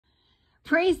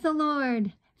Praise the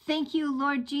Lord. Thank you,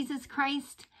 Lord Jesus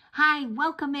Christ. Hi,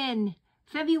 welcome in.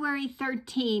 February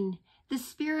 13, the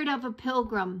spirit of a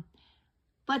pilgrim.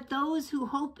 But those who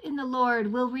hope in the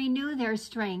Lord will renew their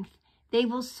strength. They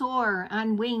will soar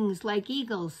on wings like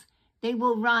eagles. They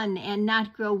will run and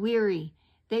not grow weary.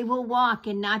 They will walk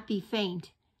and not be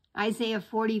faint. Isaiah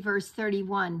 40, verse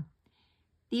 31.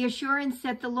 The assurance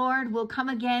that the Lord will come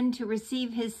again to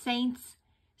receive his saints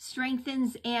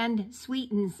strengthens and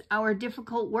sweetens our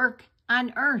difficult work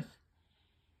on earth.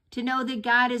 To know that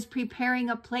God is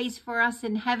preparing a place for us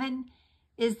in heaven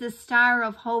is the star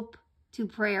of hope to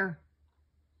prayer.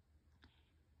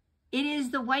 It is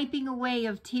the wiping away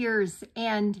of tears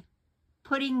and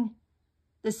putting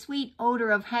the sweet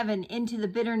odor of heaven into the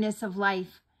bitterness of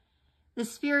life. The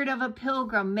spirit of a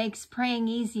pilgrim makes praying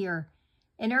easier.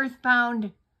 An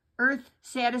earthbound,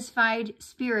 earth-satisfied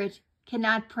spirit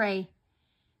cannot pray.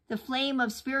 The flame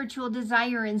of spiritual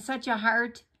desire in such a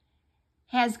heart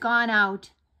has gone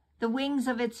out. The wings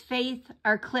of its faith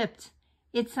are clipped.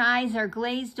 Its eyes are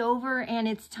glazed over and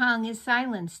its tongue is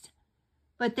silenced.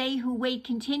 But they who wait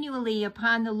continually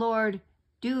upon the Lord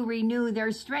do renew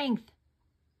their strength.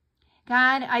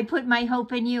 God, I put my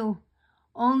hope in you.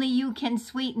 Only you can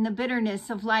sweeten the bitterness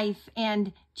of life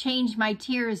and change my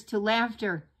tears to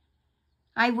laughter.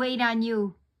 I wait on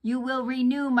you. You will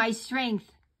renew my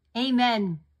strength.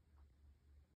 Amen.